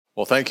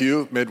Well, thank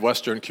you,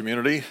 Midwestern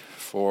community,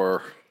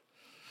 for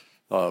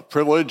the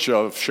privilege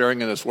of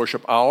sharing in this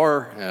worship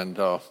hour and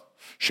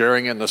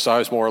sharing in the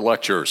Sizemore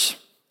lectures.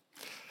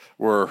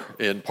 We're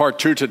in part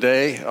 2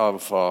 today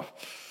of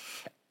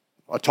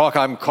a talk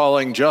I'm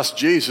calling Just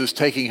Jesus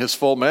Taking His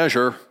Full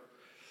Measure.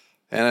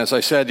 And as I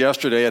said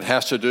yesterday, it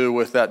has to do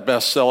with that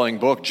best-selling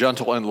book,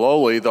 Gentle and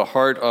Lowly, The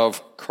Heart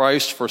of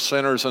Christ for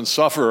Sinners and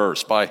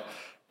Sufferers by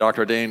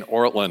Dr. Dane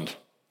Ortlund.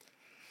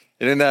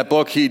 And in that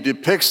book, he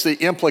depicts the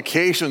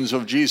implications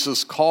of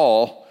Jesus'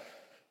 call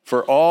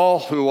for all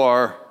who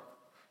are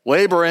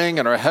laboring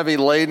and are heavy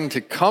laden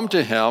to come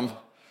to him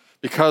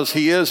because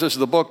he is, as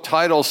the book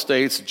title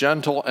states,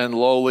 gentle and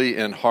lowly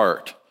in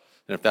heart.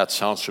 And if that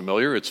sounds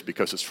familiar, it's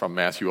because it's from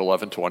Matthew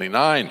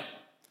 11:29.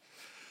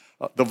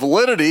 The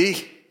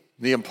validity,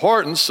 the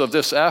importance of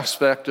this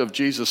aspect of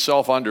Jesus'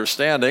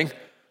 self-understanding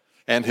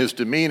and his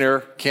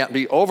demeanor can't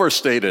be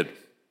overstated.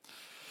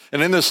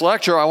 And in this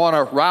lecture, I want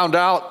to round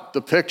out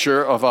the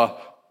picture of an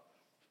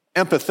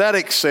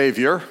empathetic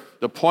Savior,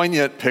 the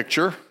poignant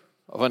picture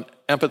of an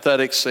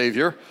empathetic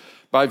Savior,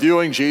 by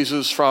viewing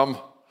Jesus from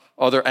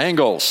other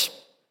angles.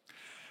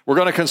 We're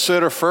going to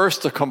consider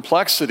first the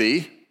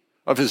complexity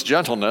of his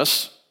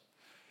gentleness,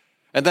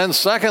 and then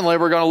secondly,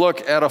 we're going to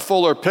look at a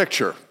fuller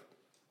picture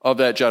of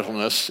that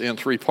gentleness in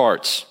 3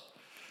 parts,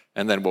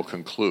 and then we'll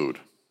conclude.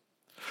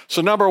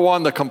 So number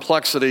 1, the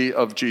complexity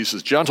of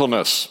Jesus'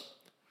 gentleness.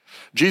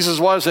 Jesus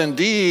was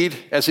indeed,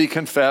 as he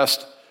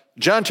confessed,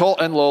 gentle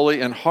and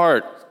lowly in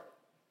heart.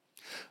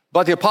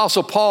 But the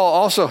Apostle Paul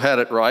also had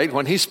it right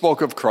when he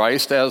spoke of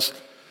Christ as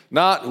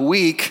not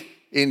weak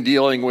in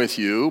dealing with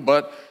you,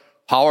 but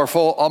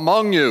powerful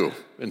among you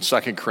in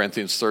 2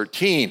 Corinthians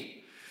 13.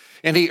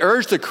 And he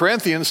urged the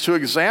Corinthians to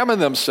examine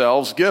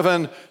themselves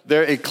given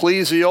their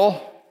ecclesial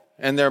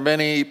and their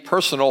many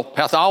personal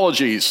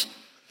pathologies.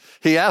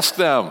 He asked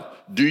them,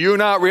 "Do you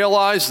not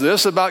realize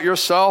this about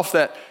yourself,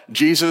 that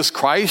Jesus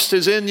Christ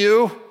is in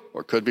you,"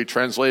 or could be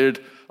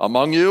translated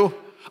among you,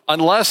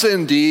 "unless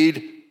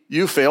indeed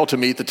you fail to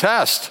meet the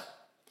test?"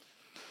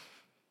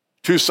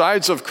 2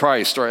 sides of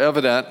Christ are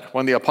evident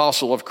when the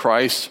apostle of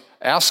Christ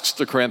asks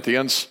the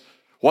Corinthians,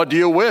 "What do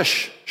you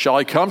wish? Shall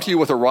I come to you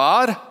with a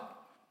rod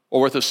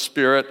or with a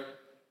spirit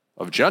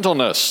of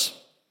gentleness?"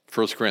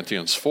 1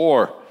 Corinthians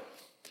 4.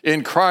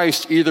 In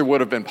Christ, either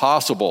would have been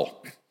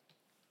possible.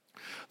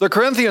 The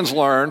Corinthians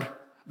learned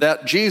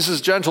that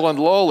Jesus, gentle and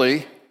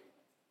lowly,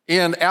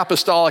 in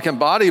apostolic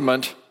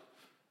embodiment,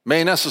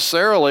 may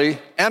necessarily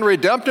and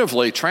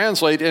redemptively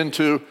translate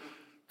into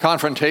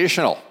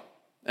confrontational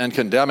and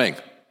condemning.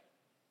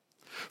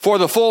 For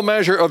the full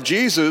measure of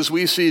Jesus,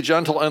 we see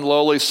gentle and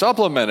lowly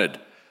supplemented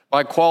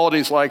by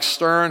qualities like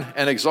stern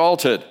and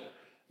exalted,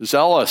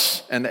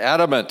 zealous and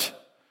adamant,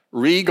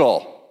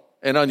 regal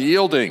and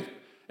unyielding,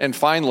 and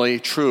finally,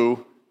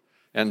 true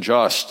and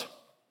just.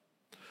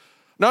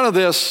 None of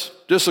this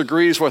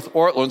disagrees with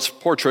Ortlund's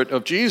portrait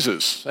of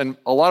Jesus, and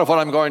a lot of what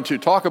I'm going to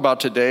talk about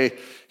today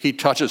he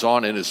touches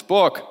on in his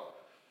book.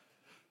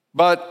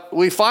 But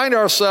we find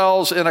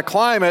ourselves in a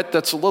climate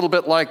that's a little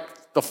bit like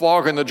the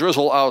fog and the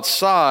drizzle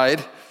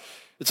outside.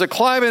 It's a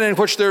climate in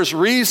which there's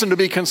reason to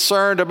be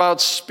concerned about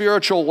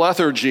spiritual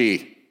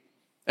lethargy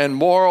and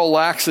moral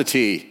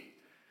laxity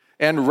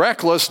and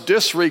reckless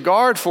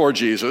disregard for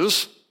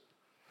Jesus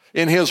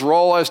in his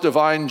role as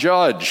divine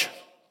judge,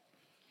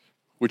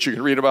 which you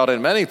can read about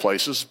in many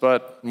places,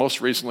 but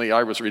most recently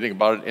I was reading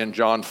about it in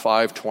John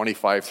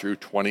 5:25 through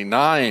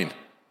 29.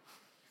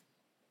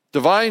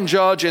 Divine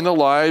judge in the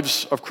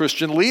lives of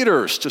Christian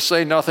leaders, to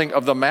say nothing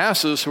of the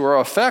masses who are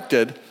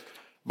affected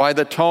by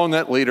the tone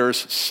that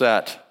leaders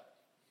set.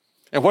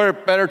 And where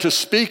better to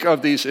speak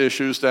of these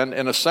issues than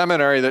in a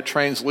seminary that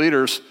trains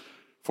leaders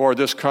for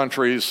this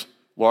country's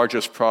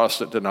largest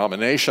Protestant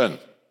denomination.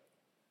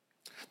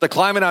 The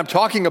climate I'm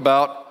talking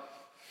about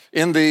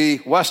in the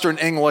Western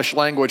English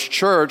language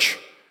church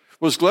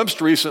was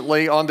glimpsed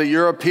recently on the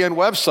European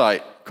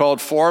website called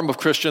Forum of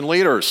Christian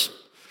Leaders.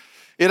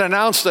 It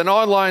announced an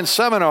online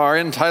seminar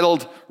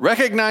entitled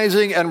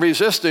Recognizing and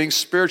Resisting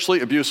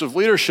Spiritually Abusive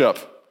Leadership.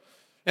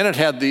 And it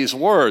had these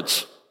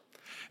words: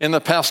 in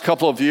the past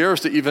couple of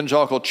years, the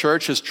evangelical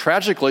church has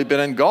tragically been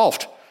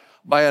engulfed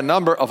by a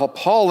number of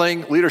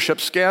appalling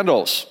leadership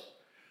scandals.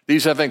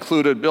 These have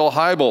included Bill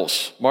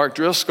Hybels, Mark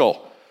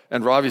Driscoll,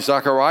 and Ravi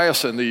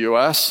Zacharias in the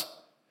U.S.,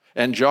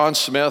 and John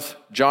Smith,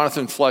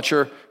 Jonathan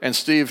Fletcher, and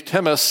Steve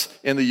Timmis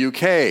in the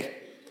UK.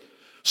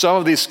 Some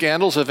of these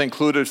scandals have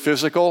included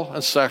physical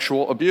and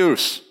sexual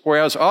abuse,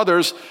 whereas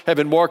others have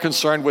been more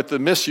concerned with the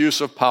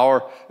misuse of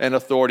power and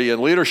authority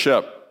in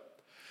leadership.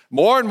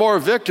 More and more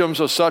victims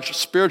of such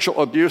spiritual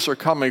abuse are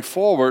coming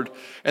forward,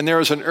 and there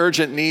is an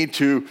urgent need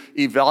to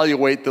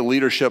evaluate the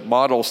leadership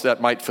models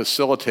that might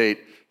facilitate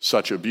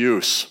such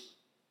abuse.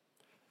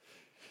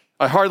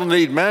 I hardly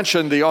need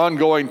mention the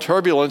ongoing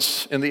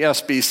turbulence in the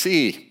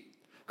SBC,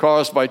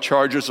 caused by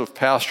charges of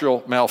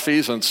pastoral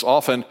malfeasance,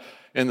 often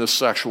in the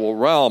sexual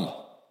realm.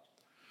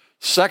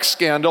 Sex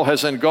scandal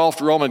has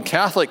engulfed Roman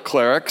Catholic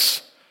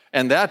clerics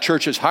and that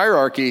church's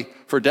hierarchy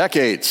for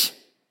decades.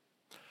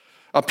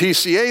 A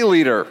PCA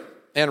leader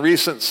and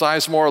recent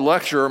Sizemore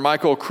lecturer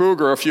Michael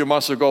Kruger a few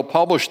months ago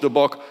published the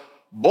book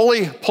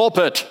Bully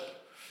Pulpit,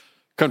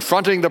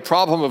 Confronting the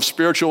Problem of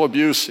Spiritual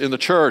Abuse in the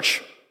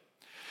Church.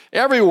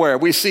 Everywhere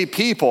we see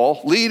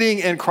people leading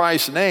in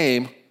Christ's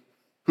name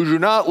who do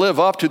not live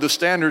up to the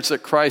standards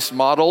that Christ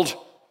modeled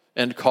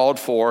and called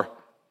for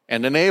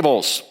and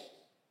enables.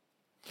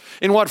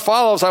 In what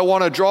follows, I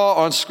want to draw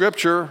on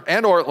Scripture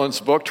and Ortlund's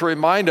book to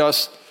remind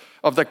us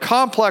of the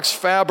complex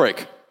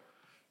fabric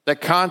that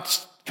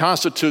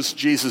constitutes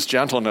Jesus'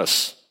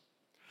 gentleness.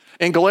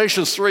 In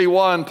Galatians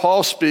 3:1,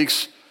 Paul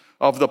speaks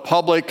of the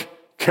public,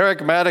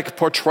 charismatic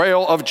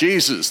portrayal of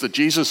Jesus, the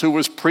Jesus who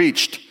was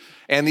preached,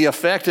 and the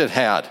effect it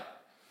had,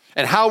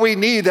 and how we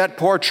need that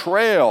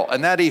portrayal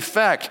and that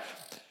effect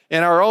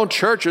in our own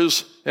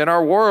churches, in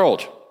our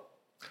world.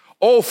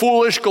 O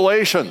foolish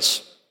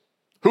Galatians,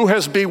 who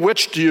has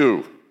bewitched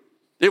you?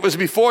 It was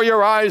before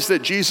your eyes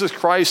that Jesus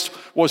Christ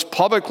was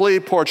publicly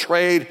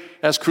portrayed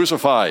as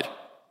crucified.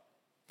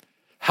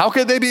 How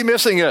could they be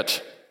missing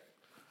it?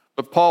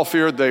 But Paul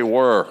feared they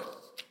were.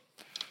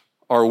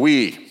 Are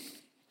we?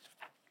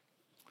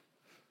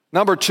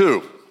 Number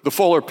 2, the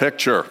fuller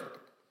picture.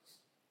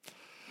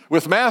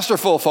 With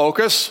masterful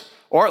focus,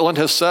 Ortlund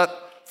has set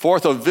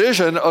forth a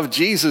vision of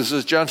Jesus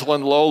as gentle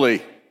and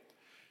lowly.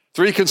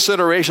 3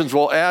 considerations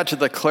will add to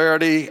the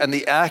clarity and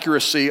the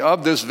accuracy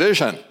of this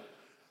vision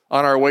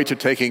on our way to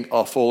taking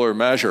a fuller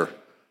measure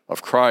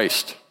of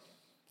Christ.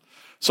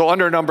 So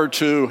under number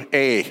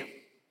 2A,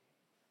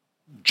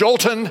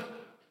 Joltin'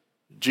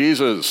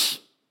 Jesus.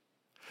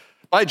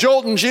 By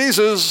Joltin'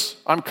 Jesus,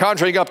 I'm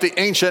conjuring up the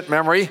ancient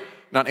memory,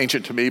 not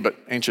ancient to me, but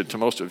ancient to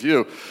most of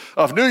you,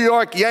 of New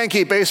York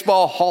Yankee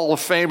Baseball Hall of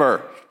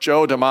Famer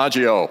Joe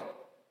DiMaggio.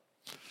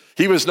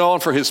 He was known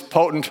for his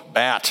potent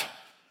bat,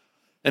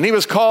 and he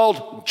was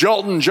called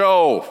Joltin'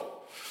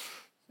 Joe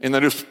in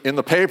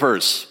the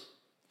papers.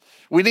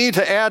 We need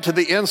to add to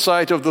the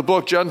insight of the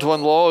book Gentle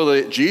and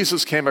Lowly that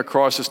Jesus came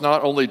across as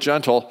not only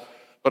gentle,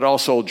 but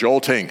also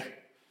jolting,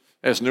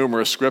 as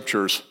numerous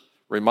scriptures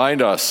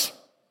remind us.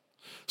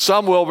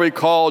 Some will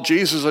recall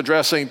Jesus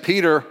addressing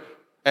Peter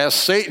as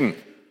Satan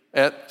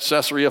at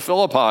Caesarea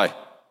Philippi.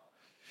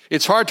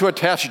 It's hard to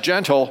attach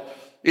gentle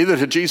either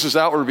to Jesus'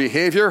 outward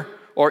behavior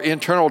or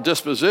internal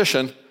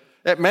disposition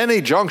at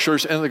many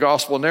junctures in the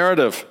gospel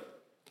narrative.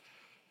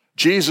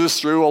 Jesus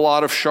threw a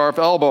lot of sharp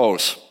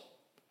elbows.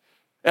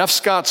 F.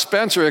 Scott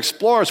Spencer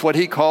explores what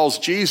he calls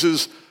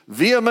Jesus'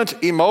 vehement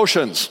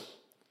emotions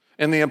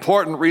in the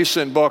important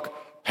recent book,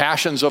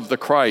 Passions of the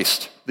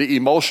Christ, the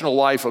emotional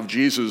life of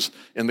Jesus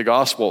in the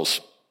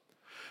Gospels.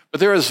 But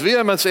there is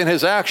vehemence in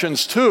his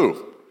actions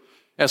too,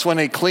 as when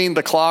he cleaned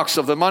the clocks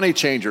of the money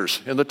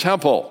changers in the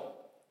temple.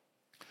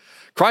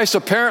 Christ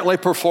apparently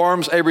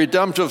performs a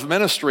redemptive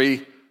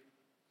ministry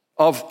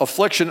of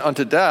affliction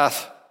unto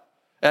death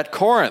at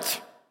Corinth,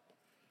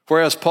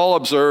 whereas Paul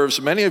observes,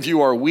 many of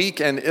you are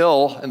weak and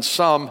ill, and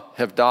some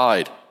have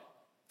died,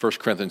 1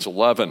 Corinthians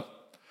 11.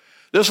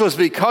 This was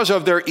because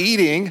of their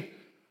eating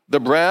the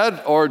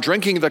bread or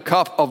drinking the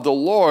cup of the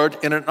Lord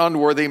in an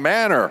unworthy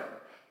manner,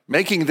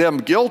 making them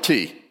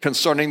guilty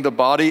concerning the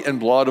body and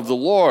blood of the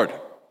Lord.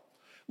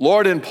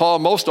 Lord in Paul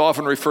most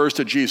often refers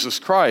to Jesus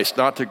Christ,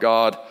 not to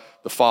God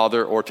the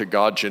Father or to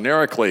God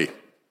generically.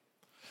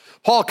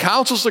 Paul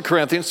counsels the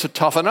Corinthians to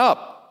toughen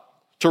up,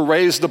 to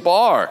raise the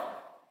bar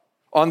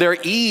on their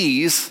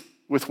ease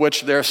with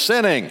which they're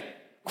sinning.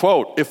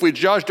 Quote, if we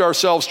judged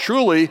ourselves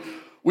truly,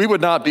 we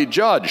would not be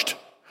judged.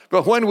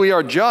 But when we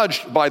are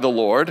judged by the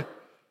Lord,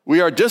 we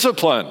are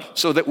disciplined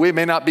so that we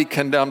may not be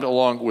condemned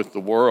along with the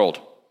world.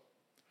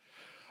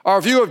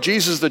 Our view of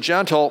Jesus the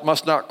gentle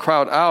must not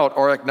crowd out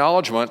our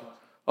acknowledgement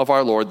of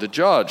our Lord the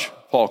judge,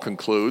 Paul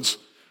concludes,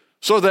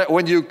 so that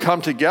when you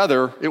come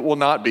together, it will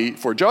not be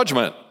for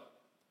judgment.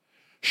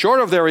 Short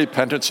of their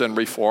repentance and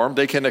reform,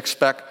 they can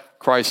expect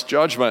Christ's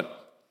judgment,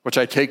 which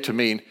I take to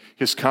mean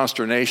his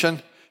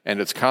consternation and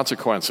its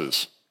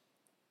consequences.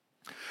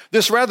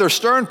 This rather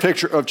stern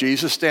picture of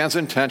Jesus stands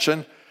in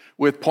tension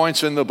with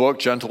points in the book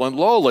Gentle and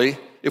Lowly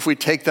if we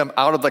take them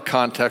out of the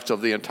context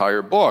of the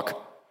entire book.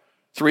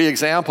 3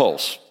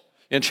 examples.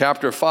 In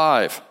chapter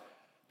 5,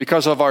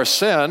 because of our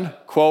sin,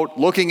 quote,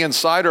 looking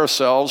inside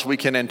ourselves, we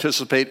can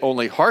anticipate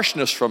only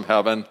harshness from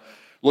heaven.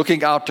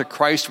 Looking out to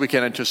Christ, we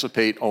can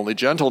anticipate only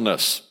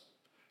gentleness.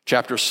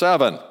 Chapter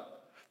 7,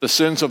 the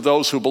sins of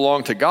those who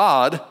belong to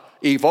God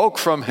evoke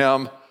from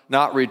him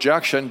not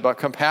rejection, but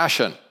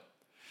compassion.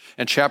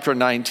 And chapter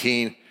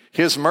 19,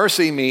 his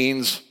mercy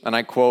means, and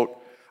I quote,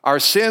 our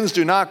sins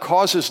do not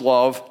cause his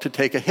love to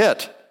take a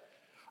hit.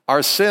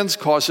 Our sins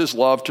cause his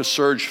love to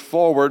surge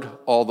forward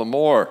all the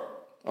more,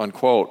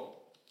 unquote.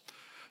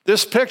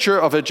 This picture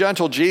of a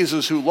gentle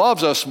Jesus who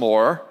loves us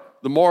more,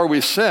 the more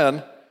we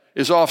sin,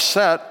 is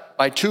offset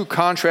by 2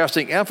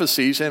 contrasting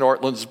emphases in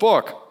Ortlund's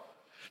book.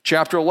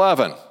 Chapter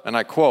 11, and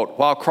I quote,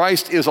 while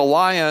Christ is a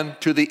lion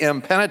to the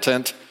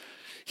impenitent,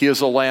 he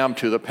is a lamb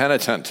to the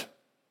penitent.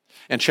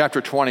 And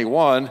chapter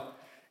 21,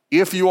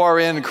 if you are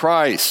in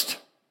Christ,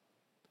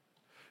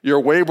 your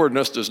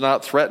waywardness does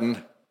not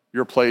threaten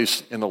your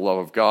place in the love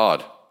of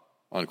God,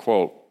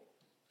 unquote.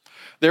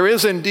 There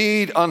is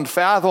indeed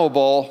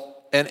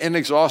unfathomable and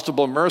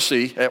inexhaustible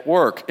mercy at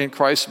work in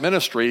Christ's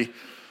ministry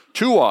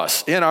to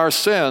us in our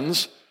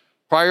sins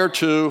prior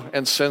to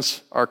and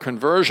since our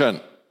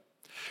conversion.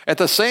 At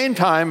the same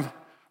time,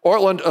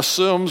 Ortlund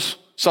assumes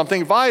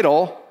something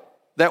vital,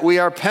 that we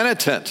are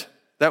penitent,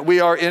 that we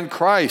are in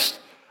Christ,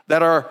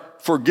 that our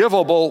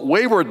forgivable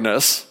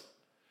waywardness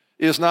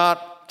is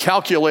not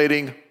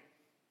calculating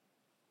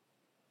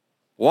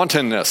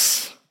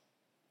wantonness.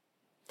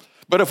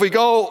 But if we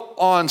go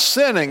on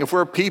sinning, if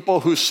we're people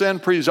who sin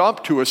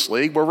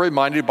presumptuously, we're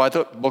reminded by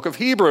the book of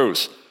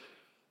Hebrews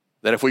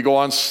that if we go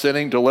on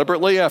sinning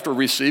deliberately after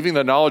receiving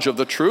the knowledge of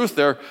the truth,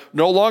 there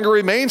no longer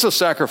remains a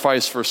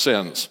sacrifice for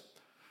sins,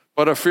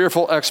 but a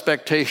fearful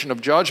expectation of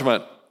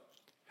judgment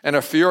and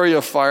a fury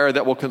of fire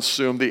that will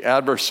consume the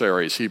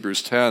adversaries,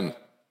 Hebrews 10.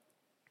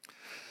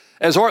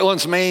 As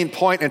Ortlund's main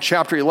point in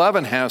chapter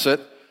 11 has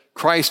it,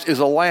 Christ is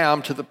a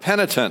lamb to the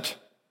penitent.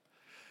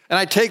 And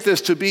I take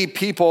this to be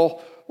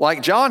people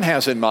like John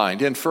has in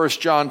mind in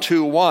 1 John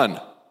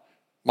 2:1.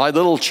 My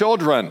little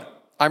children,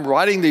 I'm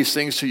writing these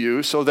things to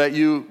you so that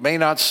you may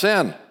not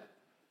sin.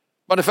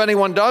 But if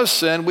anyone does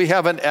sin, we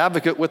have an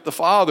advocate with the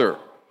Father,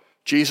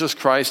 Jesus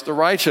Christ the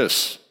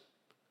righteous.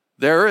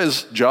 There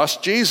is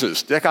just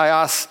Jesus,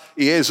 Dikaios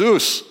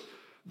Iesus,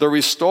 the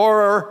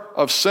restorer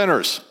of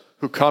sinners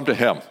who come to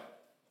him.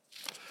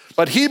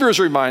 But Hebrews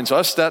reminds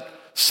us that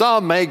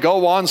some may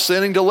go on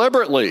sinning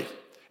deliberately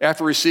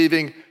after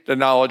receiving the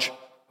knowledge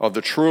of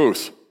the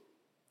truth.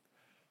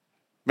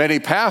 Many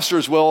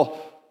pastors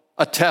will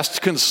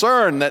attest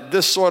concern that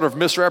this sort of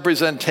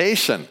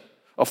misrepresentation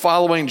of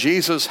following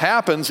Jesus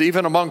happens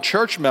even among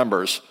church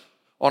members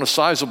on a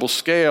sizable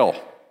scale.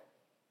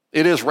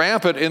 It is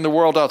rampant in the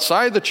world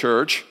outside the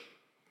church,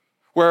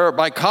 where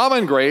by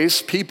common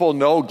grace people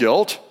know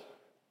guilt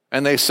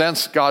and they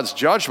sense God's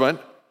judgment,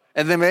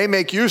 and they may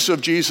make use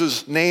of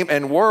Jesus' name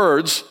and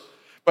words,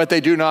 but they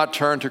do not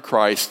turn to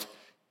Christ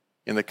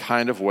in the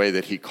kind of way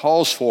that he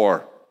calls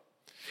for.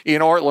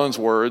 In Ortlund's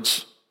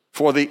words,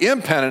 for the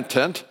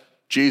impenitent,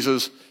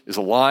 Jesus is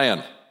a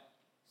lion.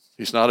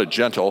 He's not a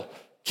gentle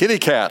kitty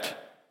cat.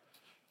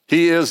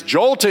 He is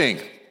jolting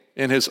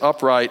in his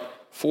upright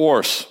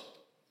force.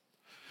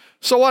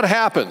 So what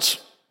happens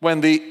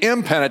when the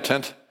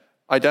impenitent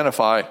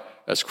identify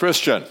as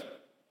Christian?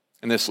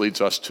 And this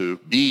leads us to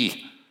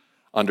B,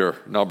 under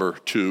number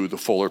 2, the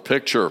fuller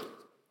picture.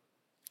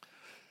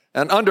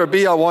 And under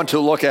B, I want to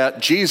look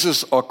at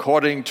Jesus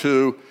according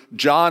to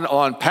John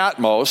on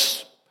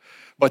Patmos,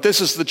 but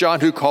this is the John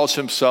who calls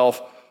himself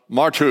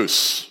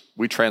Martus.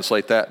 We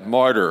translate that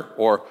martyr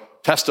or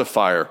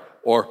testifier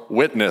or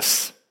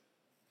witness.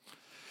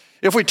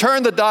 If we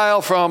turn the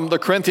dial from the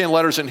Corinthian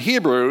letters and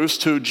Hebrews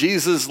to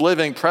Jesus'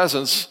 living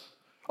presence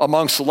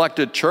among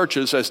selected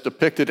churches as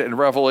depicted in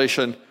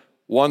Revelation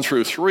 1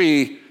 through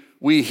 3,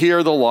 we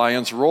hear the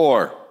lion's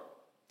roar.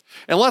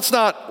 And let's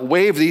not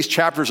wave these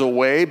chapters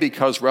away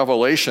because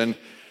Revelation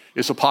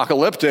is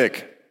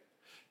apocalyptic.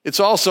 It's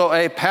also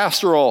a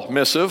pastoral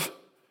missive.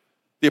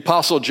 The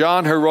Apostle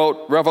John, who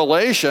wrote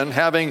Revelation,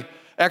 having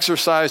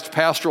exercised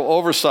pastoral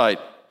oversight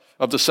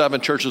of the 7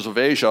 churches of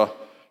Asia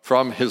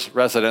from his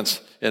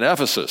residence in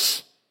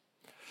Ephesus.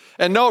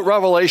 And note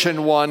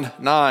Revelation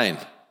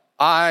 1:9.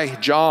 I,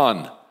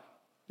 John,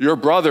 your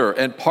brother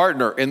and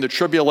partner in the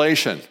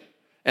tribulation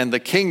and the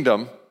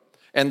kingdom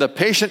and the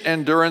patient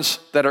endurance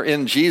that are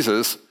in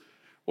Jesus,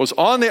 was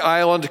on the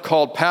island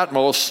called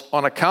Patmos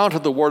on account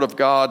of the word of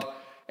God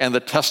and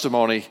the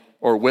testimony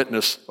or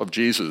witness of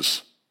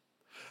Jesus.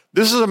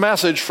 This is a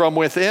message from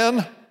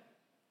within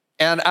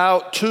and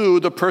out to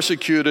the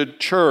persecuted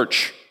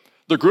church,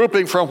 the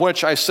grouping from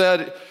which I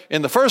said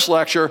in the first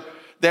lecture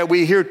that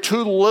we hear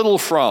too little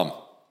from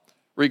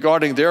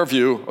regarding their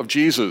view of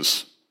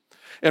Jesus.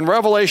 In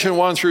Revelation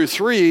 1 through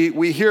 3,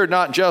 we hear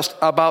not just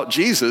about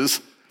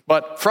Jesus,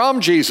 but from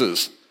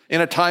Jesus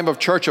in a time of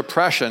church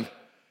oppression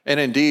and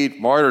indeed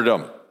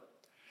martyrdom.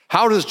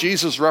 How does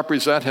Jesus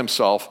represent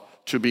himself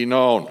to be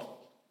known?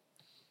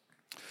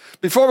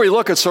 Before we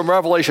look at some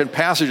Revelation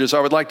passages, I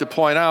would like to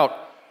point out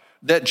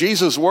that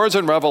Jesus' words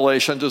in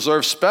Revelation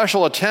deserve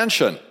special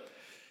attention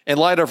in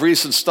light of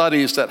recent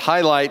studies that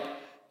highlight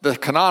the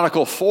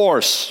canonical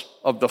force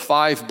of the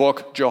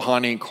 5-book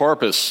Johannine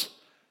corpus.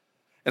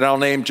 And I'll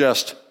name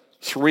just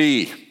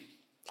 3.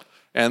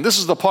 And this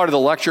is the part of the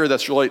lecture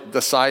that's really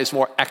decides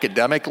more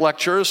academic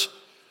lectures.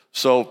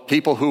 So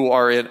people who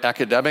are in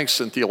academics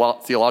and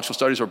theological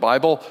studies or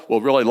Bible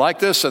will really like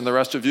this, and the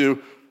rest of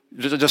you,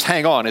 just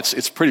hang on.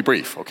 It's pretty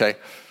brief, okay?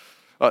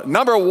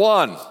 Number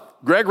 1,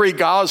 Gregory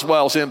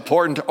Goswell's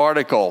important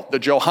article, The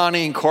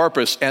Johannine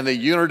Corpus and the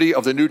Unity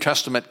of the New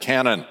Testament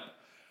Canon,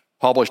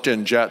 published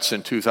in Jets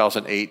in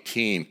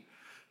 2018,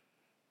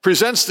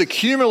 presents the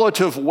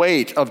cumulative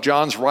weight of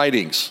John's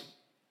writings,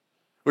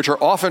 which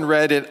are often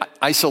read in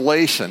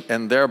isolation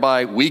and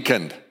thereby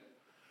weakened.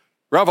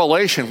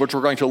 Revelation, which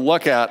we're going to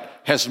look at,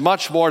 has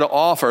much more to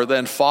offer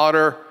than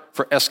fodder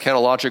for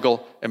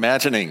eschatological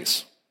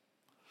imaginings.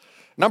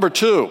 Number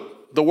 2,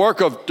 the work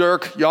of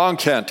Dirk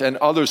Jonckent and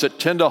others at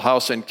Tyndale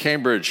House in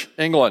Cambridge,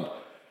 England,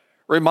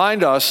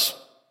 remind us,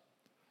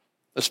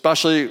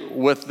 especially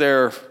with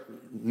their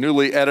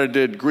newly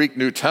edited Greek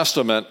New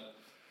Testament,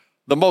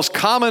 the most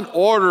common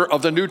order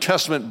of the New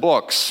Testament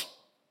books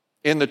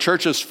in the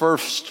church's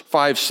first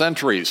 5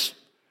 centuries,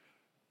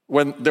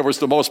 when there was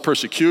the most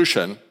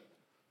persecution,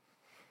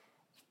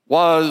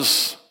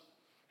 was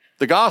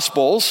the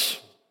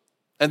Gospels,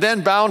 and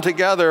then bound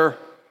together,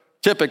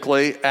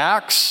 typically,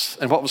 Acts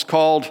and what was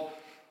called,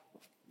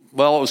 it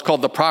was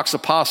called the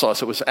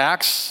Proxapassos. It was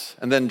Acts,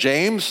 and then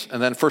James,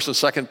 and then 1st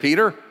and 2nd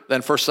Peter,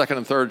 then 1st, 2nd,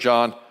 and 3rd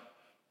John,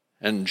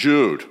 and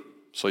Jude.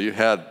 So you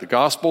had the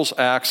Gospels,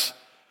 Acts,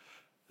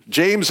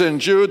 James and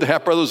Jude, the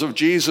half-brothers of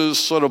Jesus,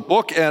 sort of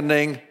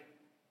bookending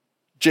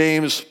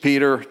James,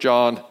 Peter,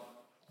 John,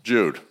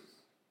 Jude.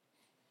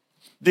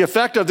 The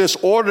effect of this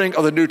ordering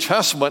of the New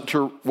Testament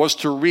was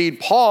to read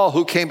Paul,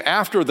 who came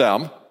after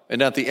them,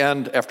 and at the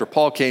end, after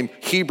Paul came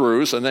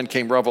Hebrews, and then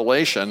came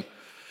Revelation.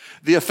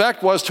 The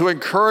effect was to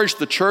encourage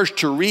the church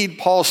to read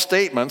Paul's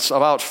statements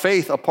about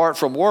faith apart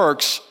from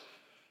works,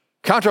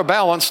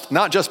 counterbalanced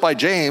not just by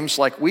James,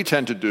 like we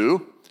tend to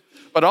do,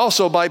 but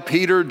also by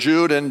Peter,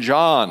 Jude, and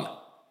John,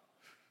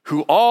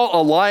 who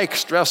all alike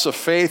stress a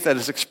faith that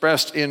is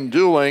expressed in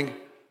doing,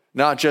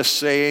 not just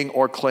saying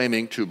or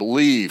claiming to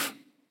believe.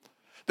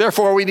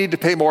 Therefore, we need to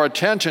pay more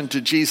attention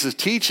to Jesus'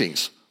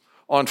 teachings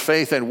on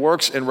faith and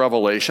works in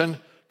Revelation,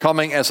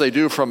 coming as they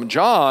do from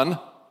John,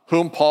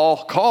 whom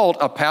Paul called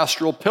a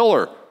pastoral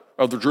pillar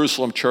of the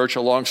Jerusalem church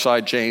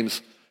alongside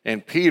James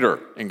and Peter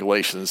in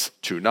Galatians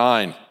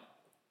 2:9.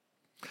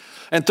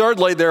 And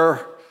thirdly,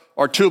 there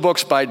are 2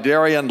 books by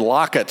Darian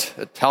Lockett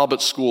at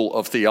Talbot School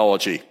of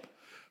Theology.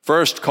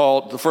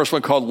 The first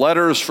one called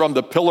Letters from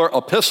the Pillar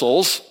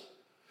Epistles,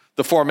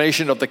 the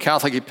formation of the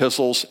Catholic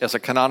epistles as a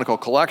canonical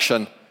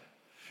collection.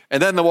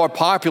 And then the more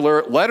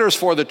popular, Letters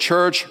for the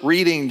Church,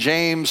 reading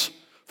James,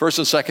 1st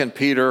and 2nd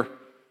Peter,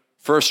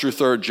 1st through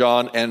 3rd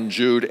John, and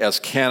Jude as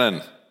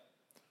canon.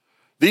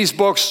 These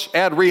books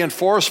add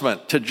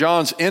reinforcement to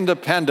John's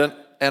independent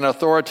and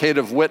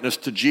authoritative witness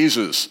to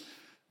Jesus,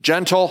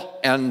 gentle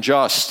and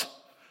just,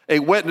 a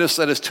witness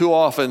that is too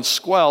often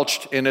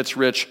squelched in its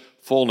rich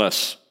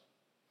fullness.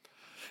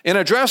 In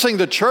addressing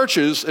the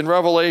churches in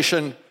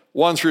Revelation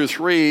 1 through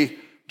 3,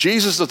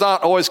 Jesus does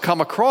not always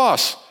come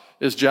across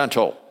as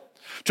gentle.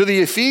 To the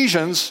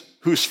Ephesians,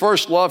 whose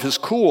first love has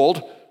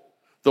cooled,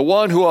 the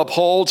one who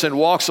upholds and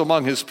walks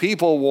among his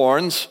people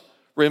warns,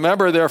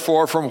 "Remember,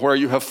 therefore, from where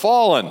you have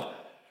fallen.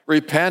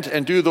 Repent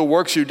and do the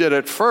works you did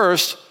at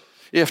first.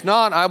 If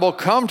not, I will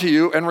come to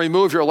you and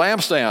remove your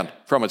lampstand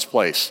from its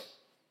place,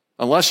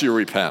 unless you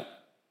repent."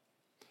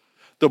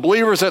 The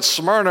believers at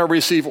Smyrna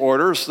receive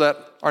orders that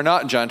are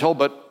not gentle,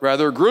 but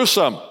rather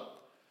gruesome.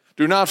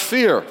 "Do not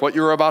fear what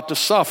you're about to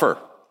suffer."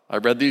 I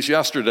read these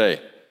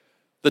yesterday.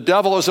 "The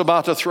devil is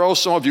about to throw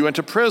some of you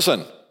into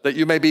prison, that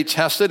you may be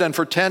tested, and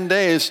for 10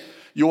 days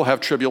you will have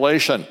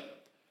tribulation.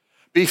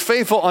 Be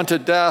faithful unto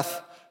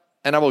death,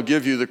 and I will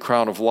give you the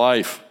crown of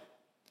life."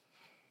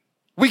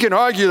 We can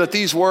argue that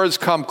these words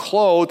come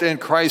clothed in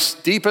Christ's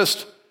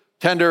deepest,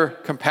 tender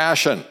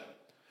compassion.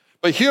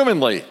 But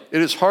humanly,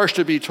 it is harsh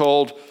to be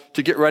told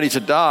to get ready to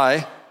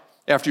die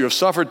after you have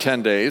suffered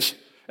 10 days,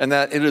 and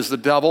that it is the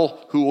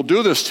devil who will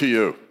do this to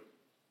you.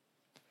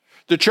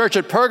 The church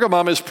at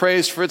Pergamum is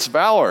praised for its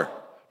valor,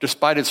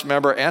 despite its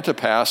member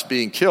Antipas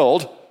being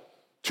killed,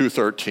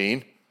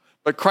 2:13.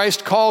 But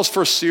Christ calls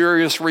for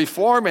serious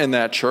reform in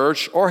that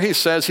church, or he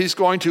says he's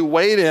going to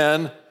wade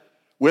in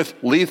with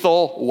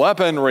lethal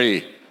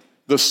weaponry,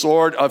 the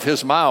sword of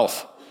his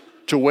mouth,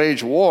 to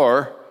wage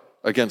war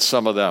against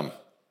some of them.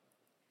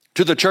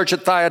 To the church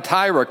at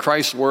Thyatira,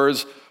 Christ's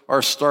words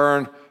are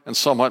stern and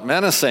somewhat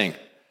menacing.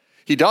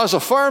 He does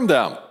affirm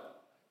them.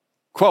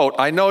 Quote,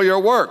 "I know your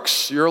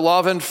works, your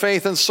love and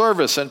faith and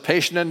service and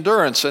patient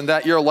endurance, and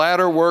that your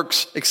latter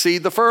works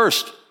exceed the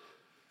first."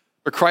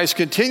 But Christ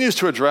continues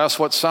to address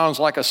what sounds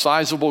like a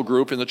sizable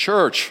group in the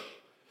church.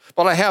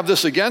 "But I have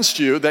this against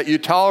you, that you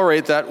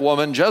tolerate that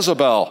woman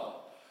Jezebel.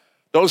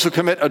 Those who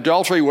commit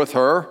adultery with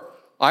her,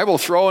 I will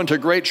throw into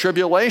great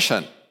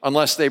tribulation,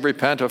 unless they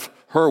repent of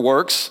her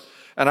works,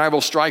 and I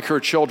will strike her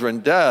children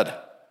dead.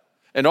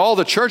 And all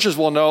the churches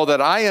will know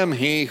that I am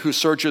he who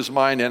searches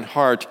mind and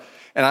heart,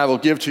 and I will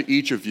give to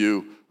each of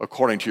you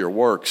according to your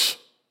works."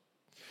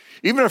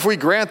 Even if we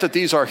grant that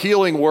these are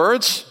healing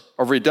words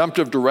of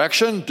redemptive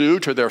direction due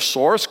to their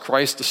source,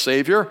 Christ the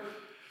Savior,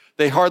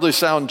 they hardly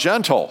sound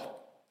gentle.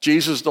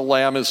 Jesus the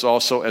Lamb is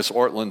also, as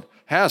Ortlund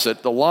has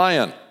it, the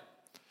lion.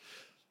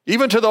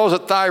 Even to those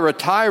at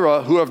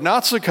Thyatira who have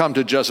not succumbed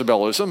to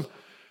Jezebelism,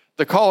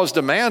 the call is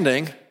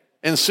demanding,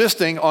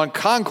 insisting on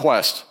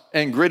conquest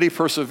and gritty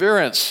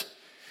perseverance.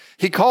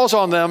 He calls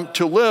on them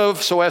to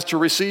live so as to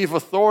receive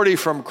authority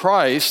from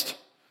Christ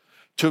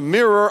to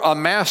mirror a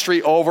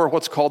mastery over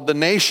what's called the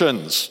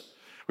nations,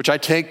 which I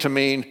take to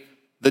mean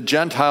the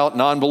Gentile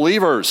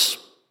non-believers.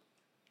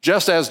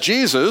 Just as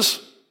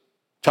Jesus,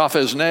 tough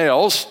as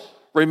nails,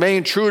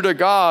 remained true to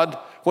God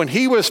when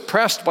he was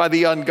pressed by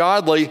the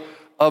ungodly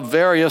of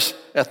various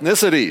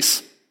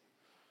ethnicities.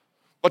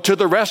 But to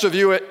the rest of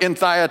you in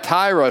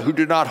Thyatira who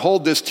do not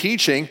hold this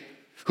teaching,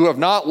 who have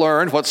not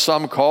learned what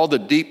some call the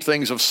deep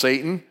things of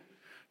Satan?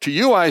 To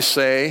you I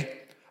say,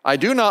 I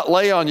do not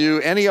lay on you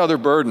any other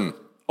burden.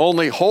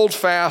 Only hold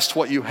fast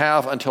what you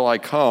have until I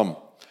come.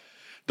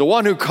 The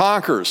one who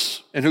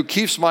conquers and who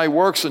keeps my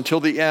works until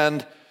the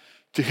end,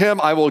 to him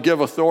I will give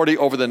authority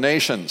over the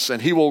nations,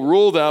 and he will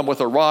rule them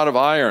with a rod of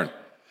iron,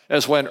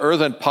 as when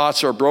earthen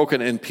pots are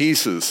broken in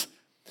pieces,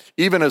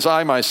 even as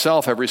I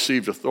myself have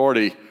received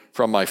authority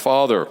from my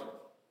Father.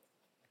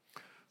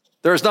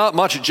 There is not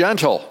much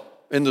gentle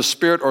in the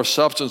spirit or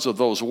substance of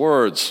those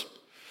words.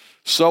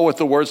 So with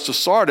the words to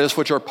Sardis,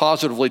 which are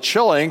positively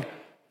chilling,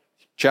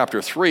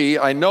 chapter 3,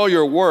 I know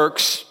your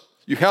works.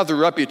 You have the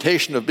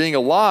reputation of being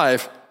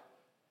alive,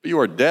 but you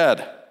are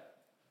dead.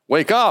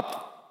 Wake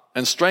up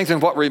and strengthen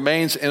what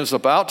remains and is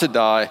about to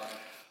die,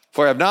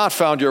 for I have not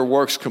found your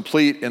works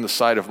complete in the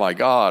sight of my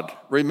God.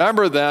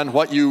 Remember then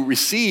what you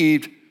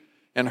received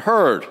and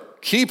heard.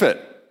 Keep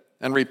it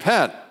and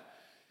repent.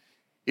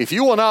 If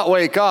you will not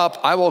wake up,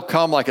 I will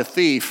come like a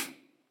thief,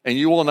 and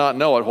you will not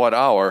know at what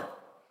hour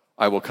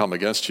I will come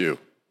against you.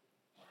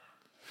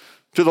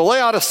 To the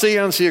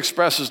Laodiceans, he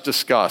expresses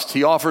disgust.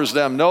 He offers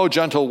them no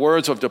gentle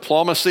words of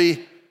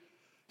diplomacy.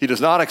 He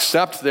does not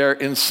accept their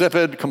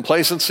insipid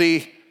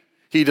complacency.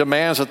 He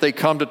demands that they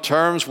come to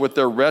terms with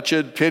their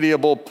wretched,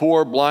 pitiable,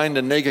 poor, blind,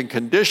 and naked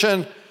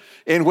condition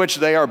in which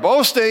they are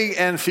boasting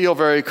and feel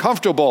very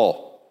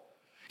comfortable.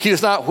 He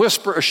does not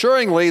whisper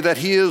assuringly that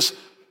he is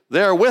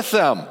there with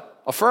them,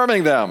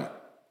 affirming them.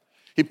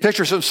 He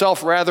pictures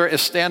himself rather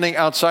as standing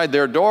outside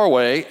their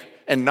doorway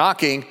and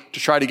knocking to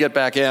try to get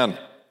back in.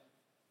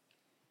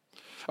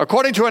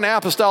 According to an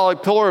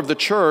apostolic pillar of the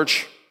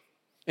church,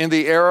 in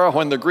the era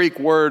when the Greek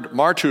word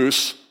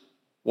martus,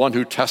 one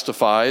who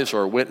testifies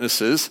or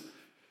witnesses,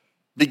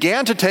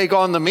 began to take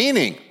on the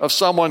meaning of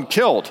someone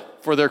killed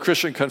for their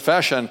Christian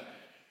confession,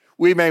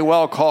 we may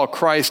well call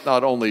Christ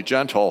not only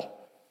gentle,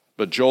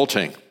 but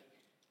jolting.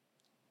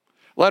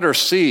 Letter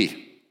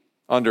C,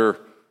 under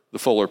the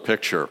fuller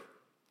picture.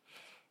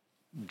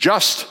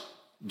 Just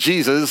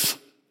Jesus,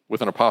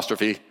 with an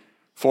apostrophe,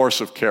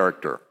 force of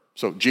character.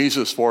 So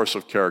Jesus, force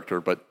of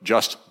character, but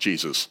just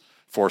Jesus,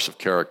 force of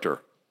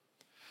character.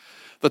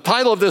 The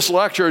title of this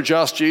lecture,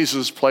 Just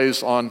Jesus,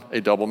 plays on a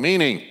double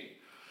meaning.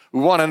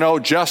 We want to know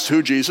just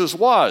who Jesus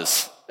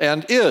was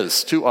and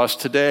is to us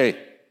today.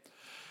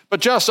 But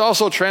just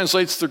also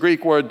translates the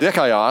Greek word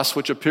dikaios,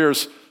 which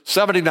appears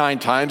 79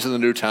 times in the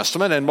New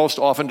Testament and most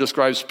often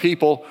describes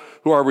people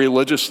who are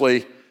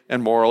religiously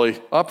and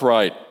morally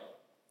upright.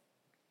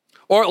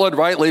 Ortlund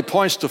rightly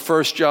points to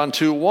 1 John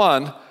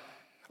 2:1.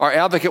 Our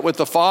advocate with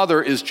the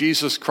Father is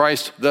Jesus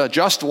Christ, the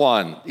just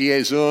one,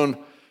 Iezun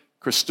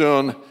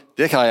Christun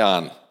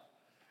Dikaion.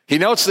 He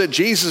notes that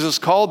Jesus is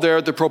called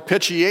there the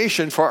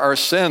propitiation for our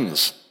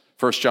sins,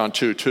 1 John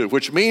 2:2,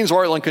 which means,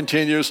 Ortlund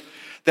continues,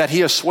 that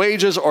he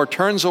assuages or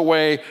turns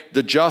away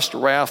the just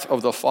wrath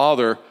of the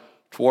Father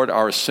toward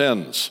our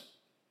sins.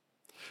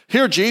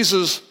 Here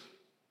Jesus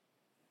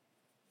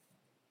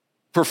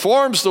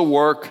performs the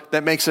work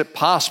that makes it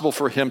possible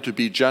for him to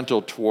be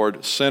gentle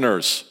toward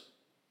sinners.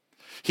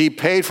 He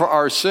paid for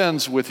our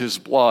sins with his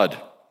blood.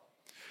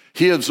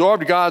 He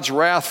absorbed God's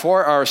wrath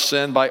for our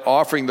sin by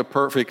offering the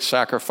perfect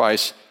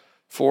sacrifice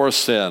for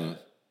sin.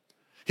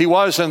 He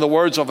was, in the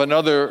words of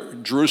another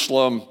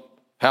Jerusalem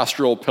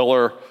pastoral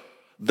pillar,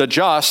 the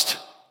just,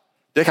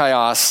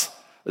 dikaios,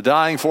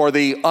 dying for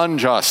the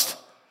unjust,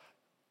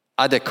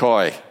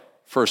 adikoi,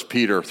 1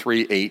 Peter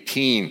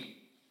 3:18.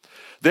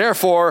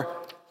 Therefore,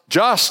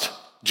 just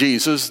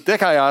Jesus,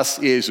 dikaios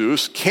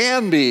Jesus,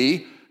 can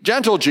be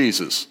gentle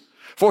Jesus,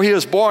 for he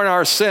has borne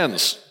our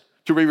sins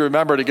to be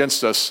remembered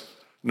against us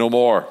no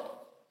more.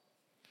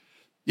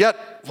 Yet,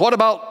 what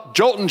about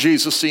Jolton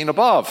Jesus seen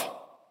above?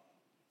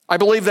 I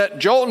believe that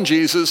Jolton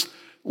Jesus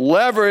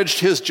leveraged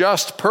his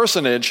just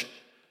personage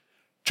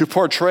to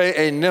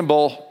portray a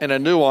nimble and a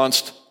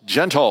nuanced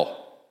gentle.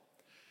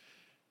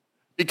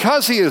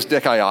 Because he is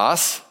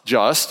dikaios,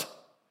 just,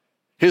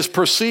 his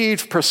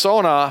perceived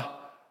persona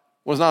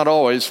was not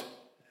always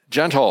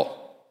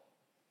gentle.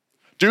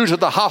 Due to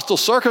the hostile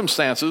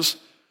circumstances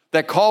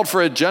that called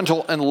for a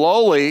gentle and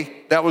lowly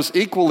that was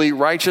equally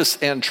righteous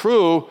and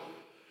true,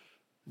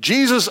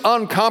 Jesus'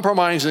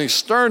 uncompromising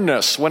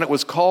sternness when it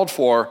was called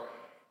for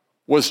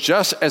was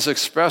just as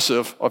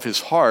expressive of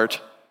his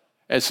heart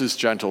as his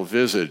gentle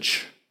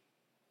visage.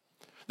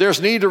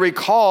 There's need to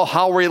recall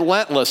how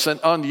relentless and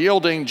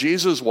unyielding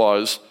Jesus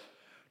was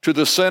to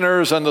the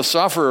sinners and the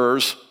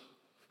sufferers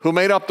who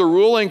made up the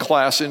ruling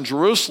class in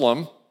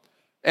Jerusalem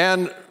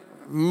and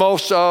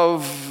most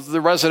of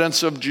the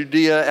residents of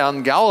Judea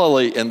and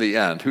Galilee in the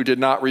end, who did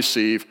not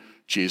receive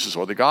Jesus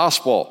or the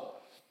gospel.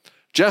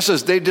 Just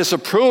as they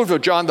disapproved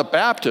of John the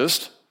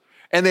Baptist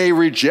and they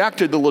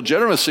rejected the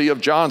legitimacy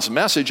of John's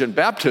message and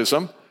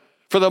baptism,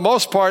 for the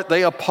most part,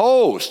 they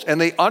opposed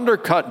and they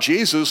undercut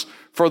Jesus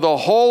for the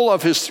whole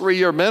of his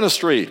 3-year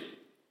ministry.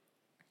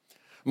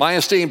 My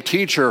esteemed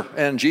teacher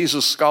and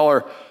Jesus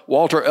scholar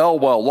Walter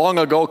Elwell long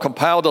ago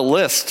compiled a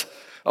list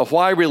of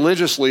why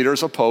religious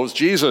leaders opposed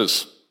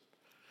Jesus.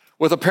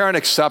 With apparent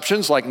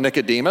exceptions like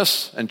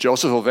Nicodemus and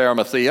Joseph of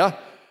Arimathea,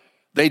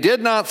 they did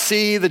not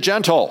see the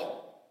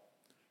gentle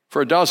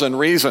for a dozen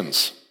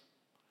reasons.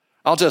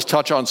 I'll just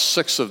touch on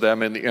 6 of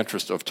them in the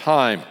interest of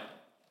time.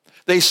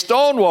 They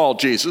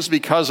stonewalled Jesus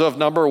because of,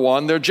 number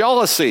 1, their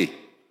jealousy.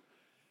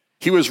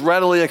 He was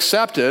readily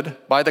accepted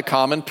by the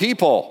common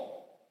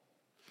people.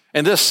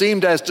 And this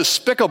seemed as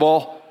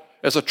despicable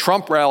as a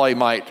Trump rally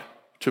might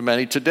to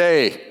many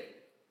today.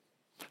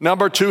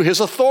 Number 2,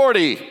 his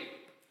authority.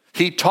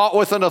 He taught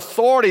with an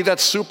authority that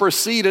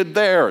superseded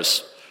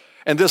theirs.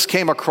 And this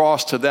came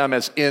across to them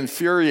as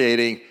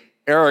infuriating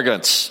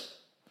arrogance.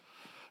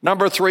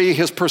 Number 3,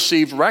 his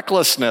perceived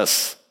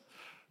recklessness.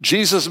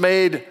 Jesus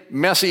made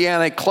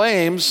messianic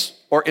claims,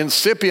 or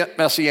incipient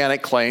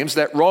messianic claims,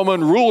 that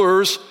Roman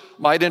rulers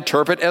might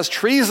interpret as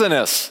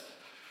treasonous.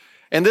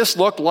 And this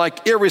looked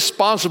like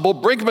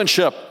irresponsible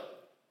brinkmanship,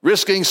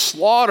 risking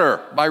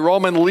slaughter by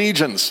Roman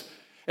legions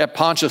at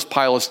Pontius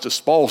Pilate's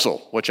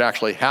disposal, which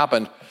actually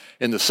happened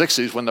in the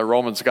 60s when the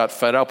Romans got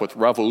fed up with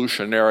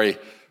revolutionary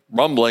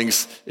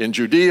rumblings in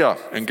Judea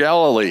and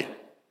Galilee.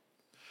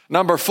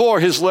 Number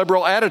 4, his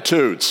liberal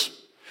attitudes.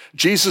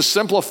 Jesus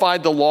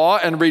simplified the law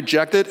and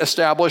rejected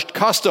established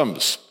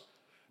customs.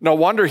 No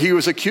wonder he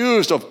was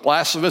accused of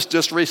blasphemous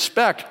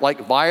disrespect,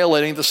 like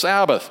violating the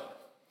Sabbath.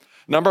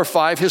 Number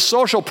 5, his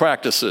social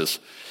practices.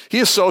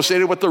 He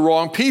associated with the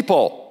wrong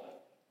people.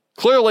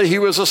 Clearly, he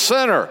was a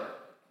sinner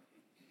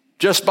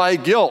just by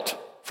guilt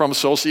from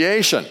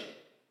association.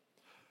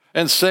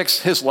 And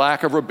 6, his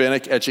lack of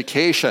rabbinic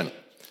education.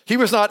 He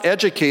was not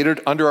educated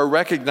under a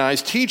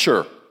recognized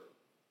teacher.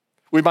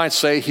 We might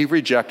say he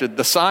rejected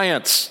the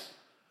science,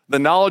 the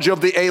knowledge of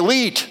the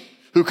elite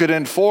who could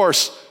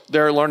enforce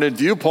their learned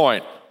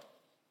viewpoint.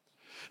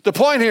 The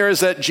point here is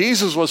that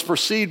Jesus was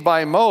perceived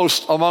by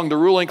most among the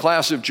ruling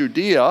class of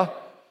Judea,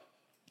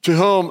 to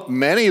whom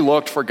many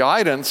looked for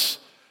guidance,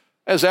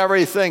 as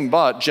everything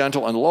but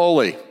gentle and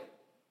lowly.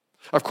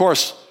 Of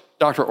course,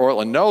 Dr.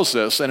 Ortlund knows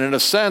this, and in a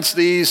sense,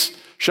 these,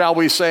 shall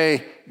we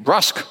say,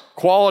 brusque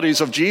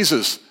qualities of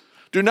Jesus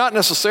do not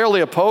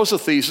necessarily oppose the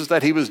thesis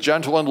that he was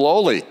gentle and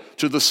lowly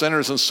to the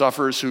sinners and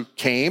sufferers who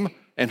came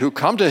and who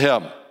come to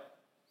him.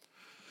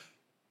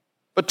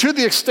 But to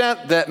the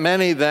extent that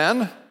many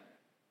then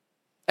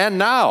and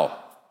now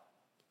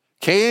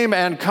came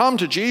and come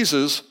to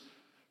Jesus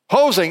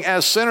posing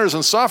as sinners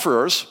and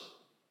sufferers,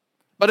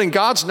 but in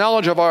God's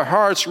knowledge of our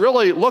hearts,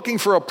 really looking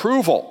for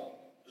approval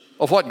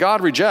of what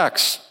God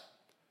rejects,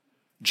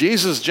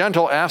 Jesus'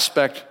 gentle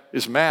aspect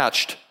is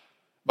matched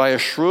by a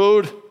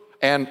shrewd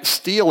and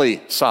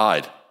steely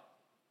side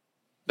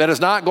that is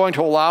not going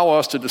to allow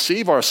us to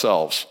deceive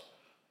ourselves,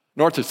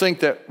 nor to think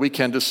that we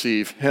can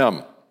deceive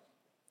him.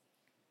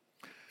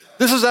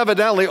 This is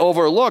evidently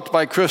overlooked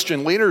by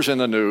Christian leaders in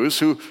the news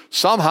who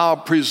somehow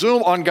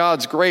presume on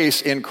God's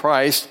grace in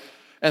Christ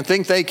and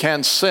think they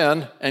can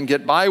sin and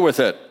get by with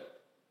it.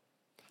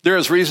 There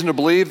is reason to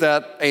believe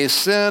that a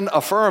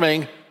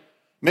sin-affirming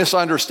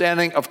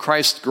misunderstanding of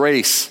Christ's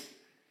grace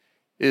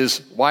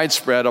is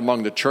widespread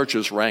among the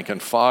church's rank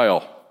and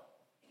file.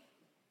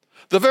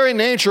 The very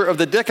nature of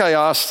the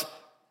dikaios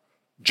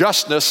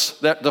justness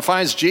that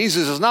defines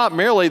Jesus is not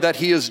merely that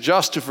he is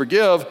just to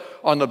forgive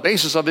on the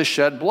basis of his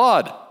shed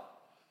blood.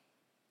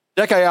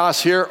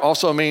 Dikaios here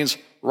also means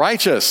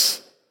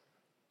righteous.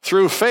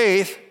 Through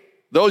faith,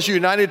 those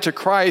united to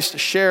Christ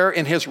share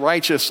in his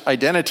righteous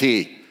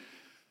identity.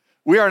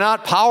 We are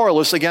not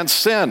powerless against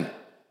sin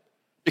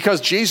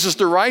because Jesus,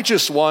 the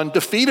righteous one,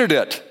 defeated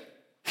it.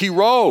 He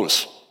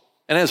rose.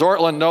 And as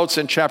Ortlund notes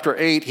in chapter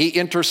 8, he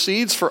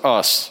intercedes for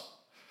us.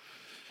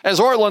 As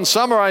Ortlund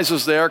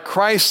summarizes there,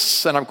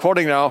 Christ's, and I'm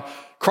quoting now,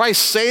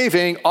 Christ's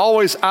saving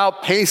always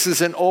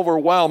outpaces and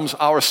overwhelms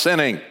our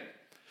sinning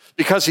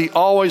because he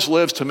always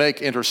lives to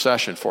make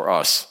intercession for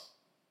us.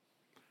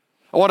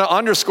 I want to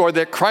underscore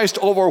that Christ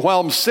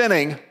overwhelms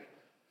sinning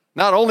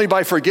not only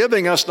by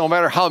forgiving us no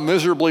matter how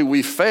miserably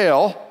we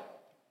fail,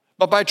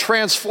 but by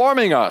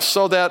transforming us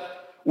so that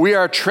we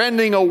are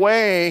trending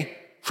away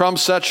from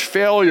such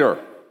failure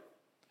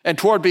and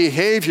toward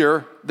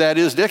behavior that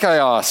is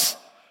dikaios.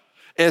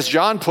 As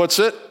John puts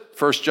it,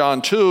 1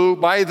 John 2,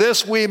 by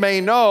this we may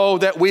know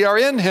that we are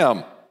in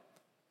him.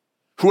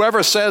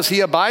 Whoever says he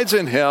abides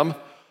in him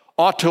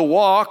ought to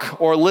walk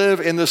or live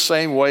in the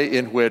same way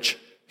in which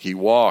he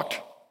walked.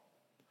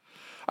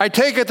 I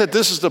take it that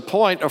this is the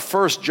point of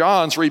 1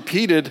 John's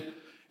repeated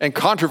and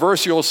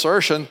controversial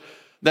assertion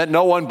that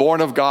no one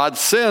born of God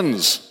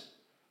sins.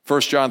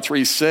 1 John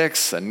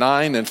 3:6 and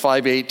 9 and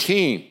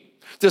 5:18.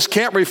 This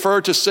can't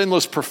refer to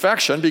sinless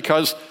perfection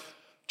because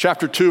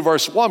chapter 2,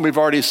 verse 1, we've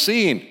already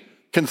seen,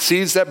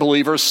 concedes that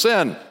believers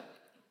sin.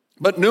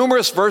 But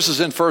numerous verses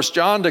in 1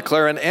 John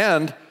declare an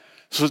end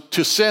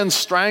to sin's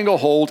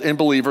stranglehold in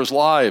believers'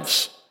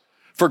 lives.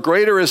 For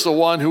greater is the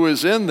one who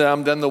is in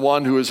them than the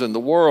one who is in the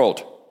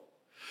world.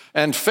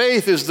 And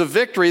faith is the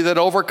victory that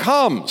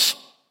overcomes,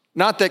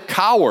 not that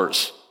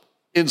cowers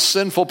in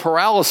sinful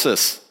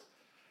paralysis.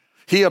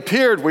 He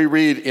appeared, we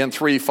read in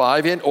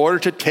 3:5, in order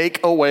to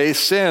take away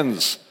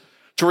sins,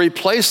 to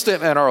replace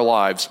them in our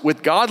lives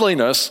with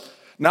godliness,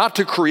 not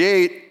to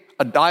create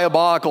a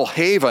diabolical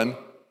haven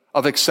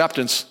of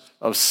acceptance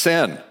of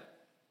sin.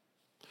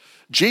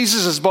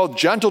 Jesus is both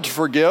gentle to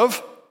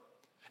forgive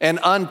and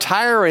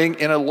untiring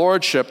in a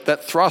lordship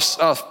that thrusts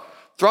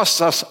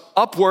us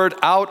upward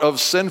out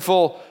of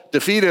sinful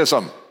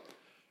defeatism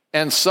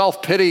and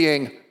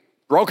self-pitying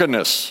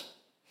brokenness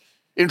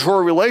into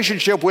a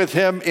relationship with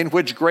him in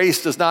which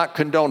grace does not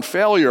condone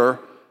failure,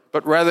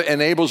 but rather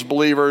enables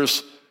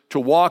believers to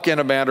walk in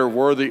a manner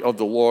worthy of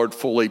the Lord,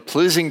 fully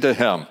pleasing to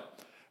him,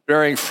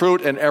 bearing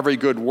fruit in every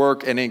good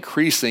work and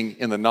increasing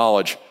in the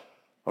knowledge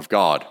of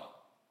God.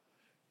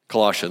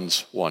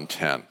 Colossians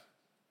 1:10.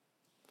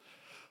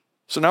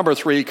 So number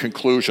 3,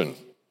 conclusion.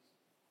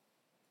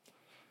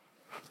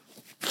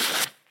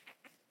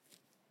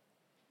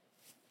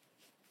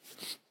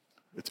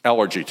 It's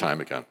allergy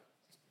time again.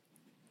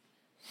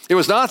 It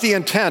was not the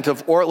intent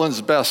of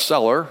Ortland's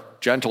bestseller,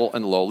 Gentle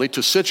and Lowly,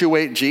 to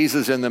situate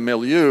Jesus in the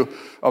milieu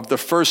of the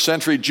first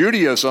century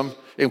Judaism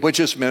in which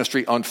his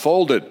ministry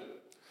unfolded.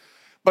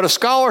 But a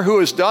scholar who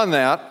has done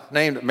that,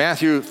 named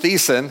Matthew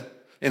Thiessen,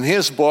 in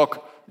his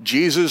book,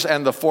 Jesus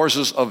and the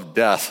Forces of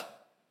Death,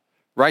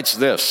 writes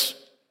this: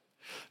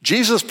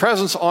 Jesus'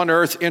 presence on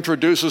earth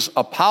introduces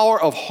a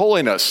power of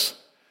holiness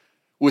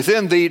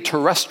within the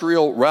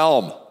terrestrial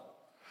realm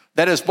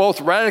that is both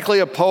radically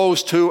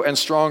opposed to and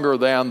stronger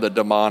than the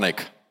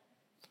demonic.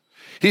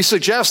 He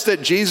suggests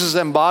that Jesus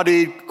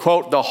embodied,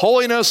 quote, the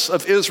holiness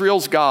of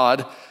Israel's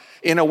God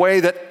in a way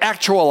that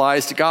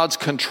actualized God's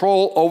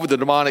control over the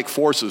demonic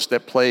forces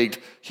that plagued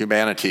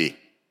humanity.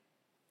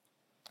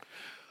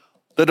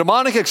 The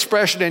demonic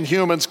expression in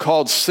humans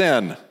called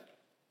sin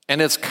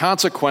and its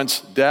consequence,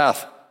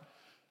 death,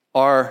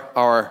 are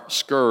our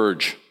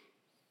scourge.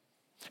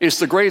 It's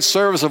the great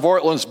service of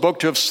Ortland's book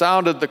to have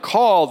sounded the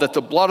call that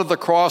the blood of the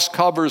cross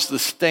covers the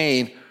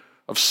stain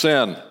of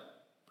sin.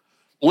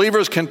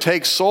 Believers can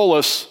take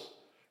solace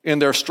in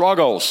their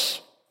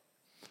struggles.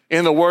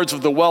 In the words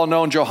of the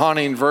well-known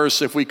Johannine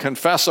verse, if we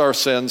confess our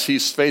sins,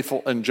 he's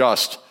faithful and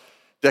just,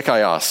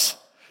 dikaios,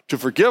 to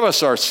forgive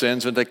us our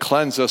sins and to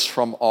cleanse us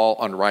from all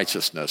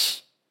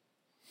unrighteousness.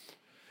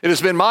 It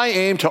has been my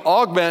aim to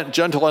augment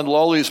Gentle and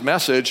Lowly's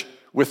message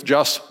with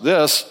just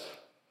this,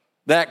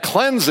 that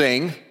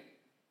cleansing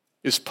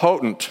is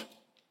potent.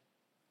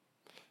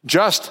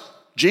 Just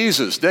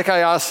Jesus,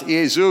 dikaios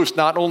Jesus,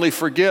 not only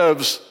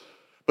forgives,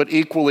 but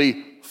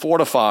equally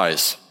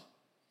fortifies.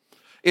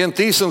 In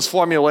Thiessen's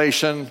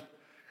formulation,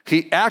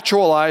 he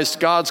actualized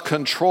God's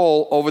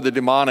control over the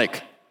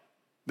demonic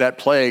that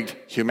plagued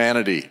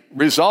humanity,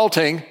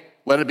 resulting,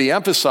 let it be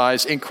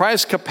emphasized, in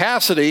Christ's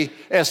capacity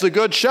as the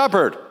Good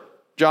Shepherd,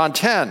 John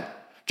 10,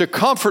 to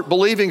comfort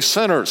believing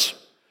sinners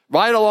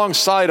right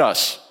alongside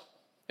us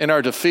in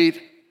our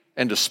defeat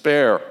and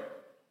despair.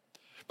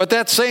 But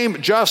that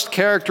same just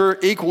character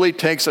equally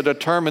takes a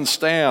determined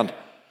stand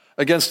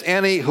against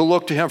any who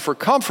look to him for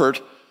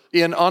comfort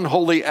in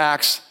unholy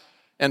acts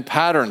and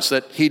patterns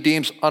that he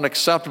deems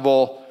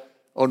unacceptable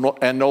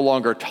and no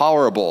longer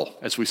tolerable,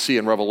 as we see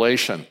in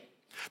Revelation.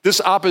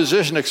 This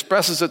opposition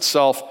expresses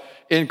itself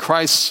in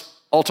Christ's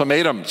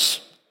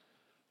ultimatums,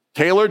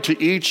 tailored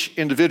to each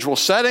individual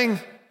setting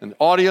and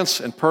audience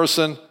and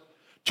person,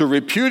 to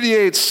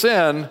repudiate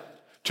sin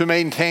to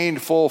maintain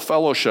full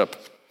fellowship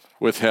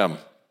with him.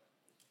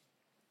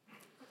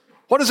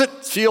 What does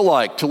it feel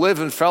like to live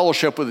in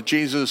fellowship with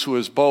Jesus, who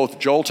is both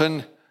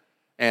jolton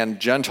and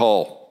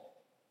gentle?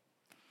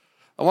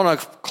 I want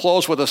to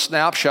close with a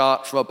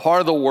snapshot from a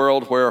part of the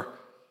world where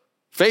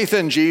faith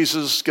in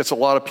Jesus gets a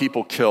lot of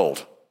people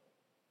killed.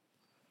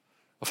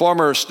 A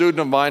former student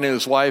of mine and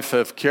his wife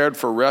have cared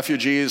for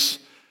refugees,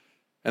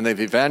 and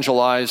they've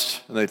evangelized,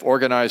 and they've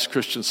organized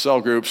Christian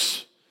cell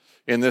groups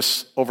in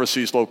this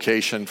overseas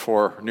location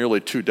for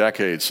nearly 2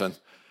 decades. And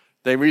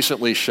they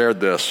recently shared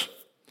this.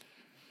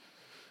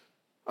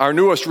 Our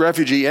newest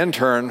refugee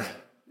intern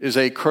is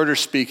a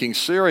Kurdish-speaking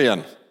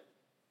Syrian.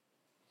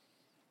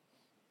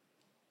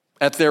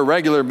 At their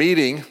regular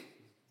meeting,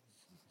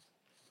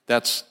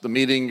 that's the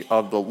meeting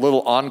of the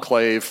little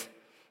enclave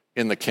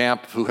in the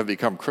camp who have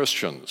become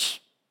Christians.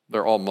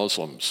 They're all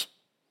Muslims.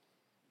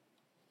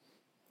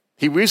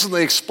 He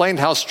recently explained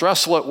how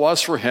stressful it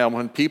was for him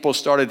when people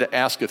started to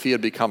ask if he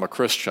had become a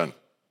Christian.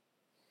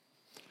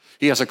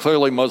 He has a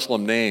clearly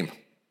Muslim name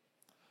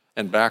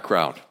and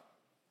background.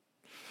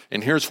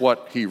 And here's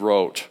what he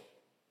wrote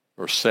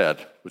or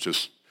said, which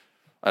is,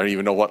 I don't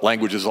even know what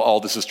languages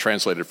all this is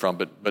translated from,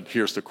 but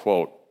here's the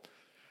quote.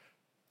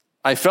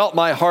 I felt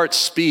my heart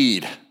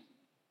speed,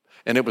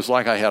 and it was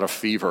like I had a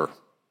fever.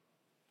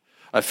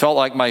 I felt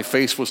like my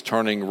face was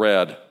turning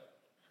red.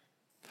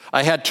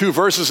 I had 2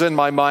 verses in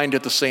my mind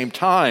at the same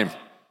time.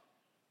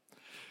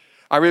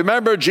 I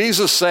remember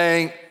Jesus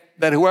saying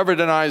that whoever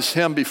denies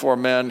him before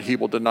men, he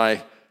will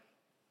deny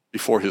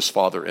before his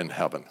Father in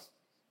heaven.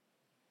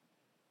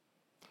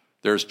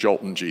 There's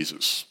Jolton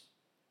Jesus.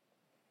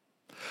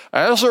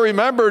 I also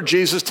remember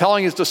Jesus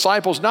telling his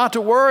disciples not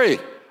to worry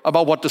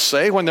about what to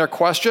say when they're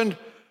questioned,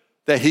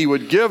 that he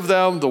would give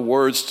them the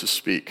words to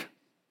speak.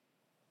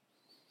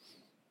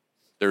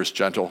 There's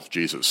gentle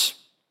Jesus.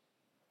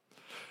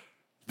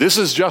 This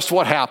is just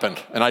what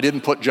happened. And I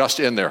didn't put just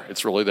in there.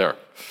 It's really there.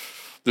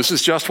 This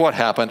is just what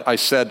happened. I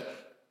said,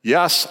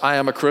 yes, I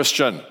am a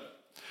Christian.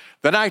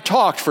 Then I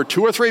talked for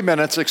 2 or 3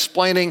 minutes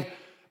explaining,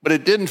 but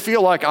it didn't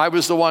feel like I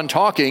was the one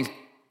talking.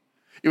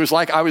 It was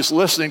like I was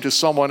listening to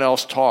someone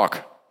else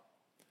talk.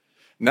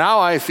 Now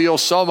I feel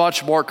so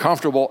much more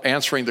comfortable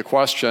answering the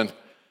question.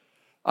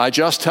 I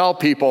just tell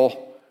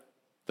people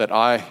that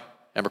I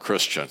am a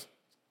Christian.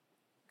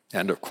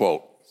 End of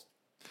quote.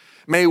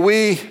 May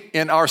we,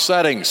 in our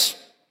settings,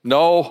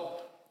 know,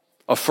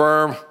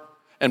 affirm,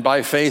 and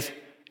by faith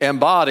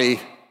embody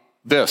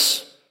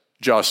this,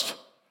 just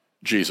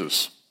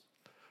Jesus.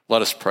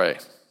 Let us pray.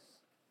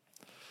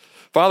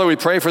 Father, we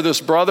pray for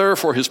this brother,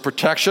 for his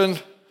protection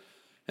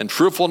and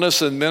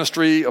fruitfulness in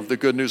ministry of the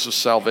good news of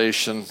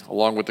salvation,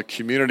 along with the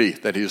community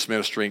that he is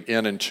ministering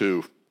in and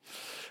to.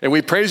 And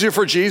we praise you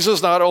for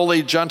Jesus, not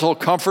only gentle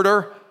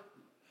comforter,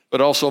 but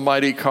also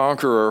mighty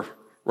conqueror,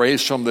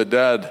 raised from the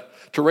dead,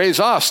 to raise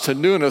us to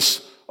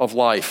newness of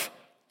life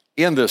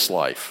in this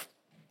life.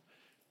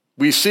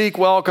 We seek,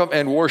 welcome,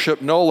 and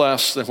worship no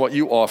less than what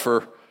you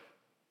offer,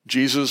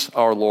 Jesus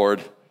our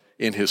Lord,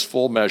 in his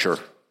full measure.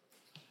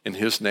 In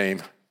his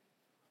name,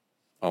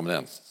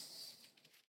 amen.